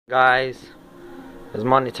Guys, it's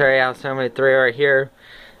Monetary House 73 right here,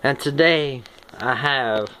 and today I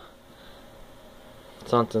have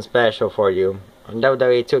something special for you.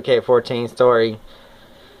 WWE 2K14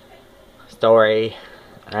 story,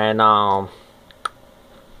 and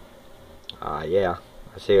yeah,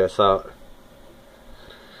 let's see what's up.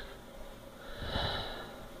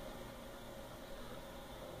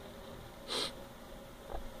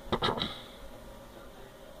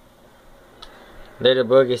 Lil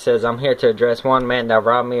Boogey says, I'm here to address one man that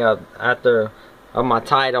robbed me of my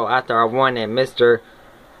title after I won it,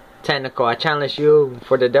 Mr.Technical. I challenge you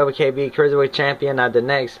for the WKB Cruiserweight Champion at the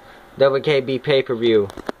next WKB pay-per-view.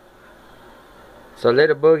 So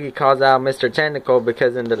Lil Boogey calls out Mr.Technical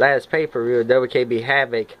because in the last pay-per-view, WKB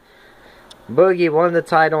Havoc, Boogey won the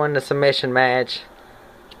title in the submission match,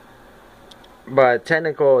 but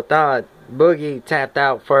Technical thought Boogey tapped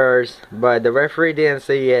out first, but the referee didn't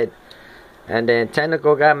see it. And then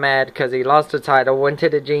Technical got mad because he lost the title, went to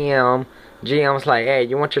the GM. GM's like, hey,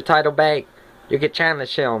 you want your title back? You can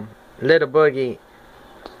challenge him. Lil Boogey,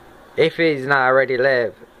 if he's not already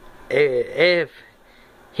left, if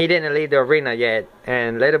he didn't leave the arena yet,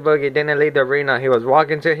 and Lil Boogey didn't leave the arena, he was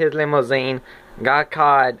walking to his limousine, got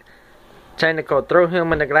caught. Technical threw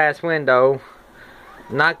him in the glass window,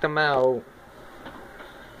 knocked him out,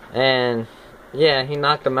 and yeah, he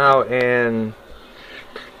knocked him out, and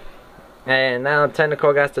now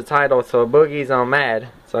Technical got the title, so Boogie's mad.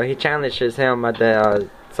 So he challenges him at the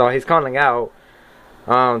so he's calling out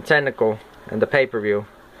Technical in the pay-per-view.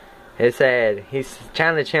 He said he's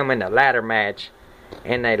challenged him in a ladder match.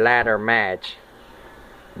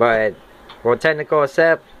 But will Technical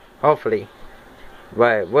accept? Hopefully.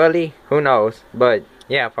 But will he? Who knows? But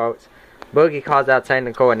yeah, folks, Boogey calls out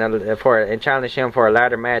Technical and challenged him for a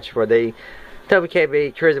ladder match for the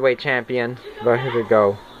WKB Cruiserweight Champion. But here we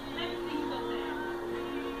go.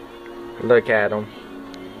 Look at him.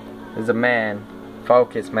 He's a man.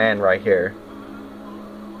 Focused man right here.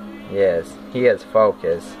 Yes, he is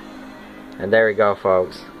focused. And there we go,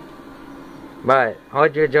 folks. But,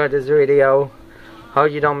 hope you enjoyed this video.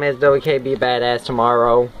 Hope you don't miss WKB Badass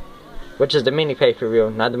tomorrow. Which is the mini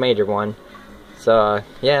pay-per-view, not the major one. So,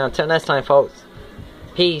 yeah, until next time, folks.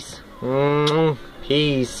 Peace.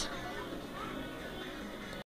 Peace.